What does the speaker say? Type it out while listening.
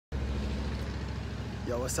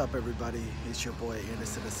Yo, what's up, everybody? It's your boy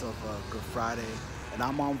Anderson Da Silva. Good Friday, and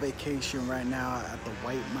I'm on vacation right now at the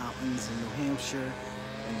White Mountains in New Hampshire,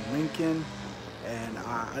 in Lincoln. And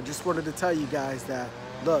I just wanted to tell you guys that,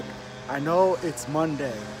 look, I know it's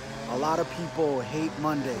Monday. A lot of people hate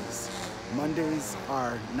Mondays. Mondays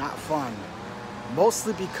are not fun,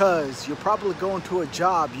 mostly because you're probably going to a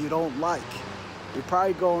job you don't like. You're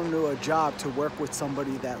probably going to a job to work with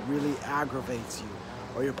somebody that really aggravates you.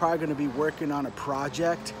 Or you're probably going to be working on a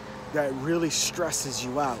project that really stresses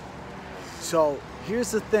you out. So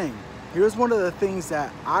here's the thing. Here's one of the things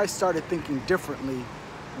that I started thinking differently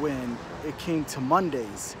when it came to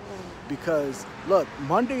Mondays. Because look,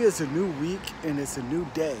 Monday is a new week and it's a new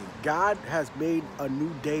day. God has made a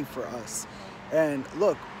new day for us. And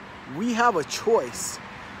look, we have a choice.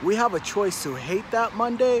 We have a choice to hate that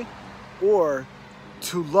Monday or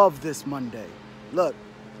to love this Monday. Look,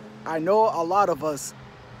 I know a lot of us,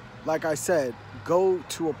 like I said, go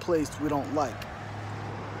to a place we don't like.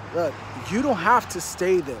 Look, you don't have to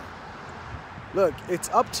stay there. Look, it's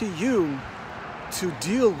up to you to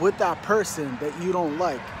deal with that person that you don't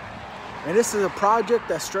like. And this is a project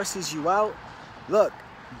that stresses you out. Look,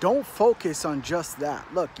 don't focus on just that.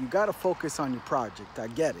 Look, you gotta focus on your project, I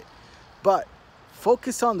get it. But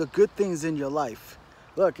focus on the good things in your life.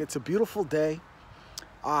 Look, it's a beautiful day,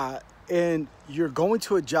 and you're going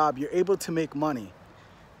to a job, you're able to make money.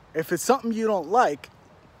 If it's something you don't like,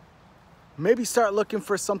 maybe start looking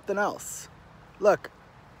for something else. Look,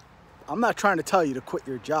 I'm not trying to tell you to quit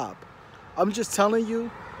your job. I'm just telling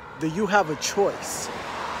you that you have a choice.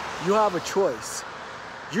 You have a choice.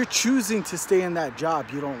 You're choosing to stay in that job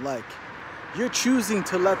you don't like. You're choosing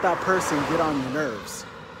to let that person get on your nerves.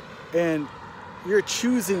 And you're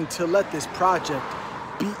choosing to let this project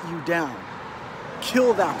beat you down.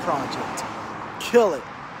 Kill that project. Kill it.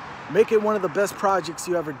 Make it one of the best projects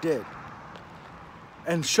you ever did.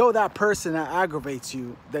 And show that person that aggravates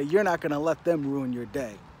you that you're not going to let them ruin your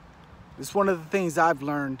day. It's one of the things I've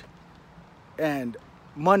learned, and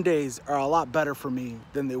Mondays are a lot better for me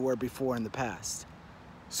than they were before in the past.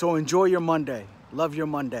 So enjoy your Monday. Love your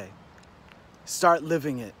Monday. Start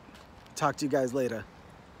living it. Talk to you guys later.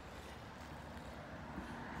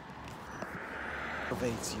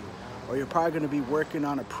 Aggravates you. Or you're probably going to be working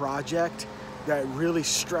on a project that really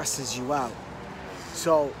stresses you out.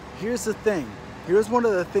 So here's the thing. Here's one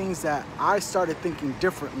of the things that I started thinking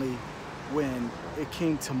differently when it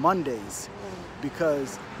came to Mondays.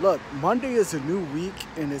 Because look, Monday is a new week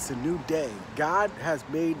and it's a new day. God has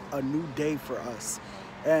made a new day for us.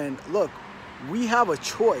 And look, we have a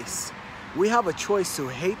choice. We have a choice to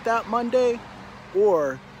hate that Monday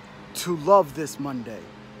or to love this Monday.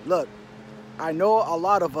 Look, I know a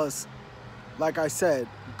lot of us, like I said,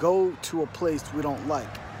 go to a place we don't like.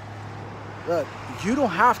 Look, you don't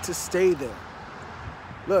have to stay there.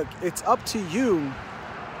 Look, it's up to you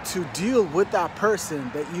to deal with that person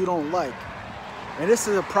that you don't like. And this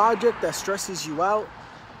is a project that stresses you out.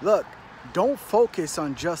 Look, don't focus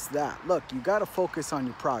on just that. Look, you gotta focus on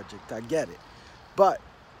your project, I get it. But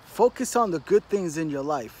focus on the good things in your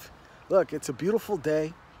life. Look, it's a beautiful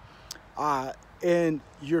day, and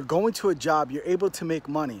you're going to a job, you're able to make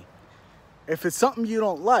money. If it's something you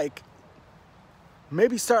don't like,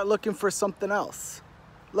 maybe start looking for something else.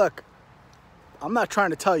 Look, I'm not trying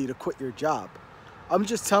to tell you to quit your job. I'm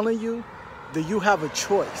just telling you that you have a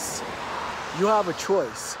choice. You have a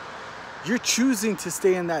choice. You're choosing to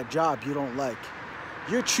stay in that job you don't like.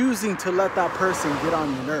 You're choosing to let that person get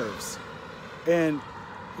on your nerves. And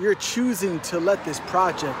you're choosing to let this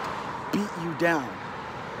project beat you down.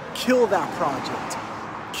 Kill that project.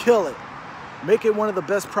 Kill it. Make it one of the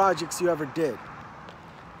best projects you ever did.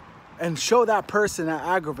 And show that person that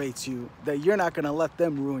aggravates you that you're not going to let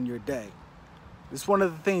them ruin your day. It's one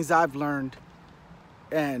of the things I've learned,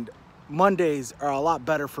 and Mondays are a lot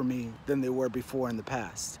better for me than they were before in the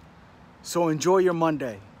past. So enjoy your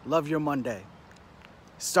Monday. Love your Monday.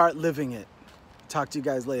 Start living it. Talk to you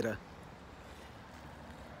guys later.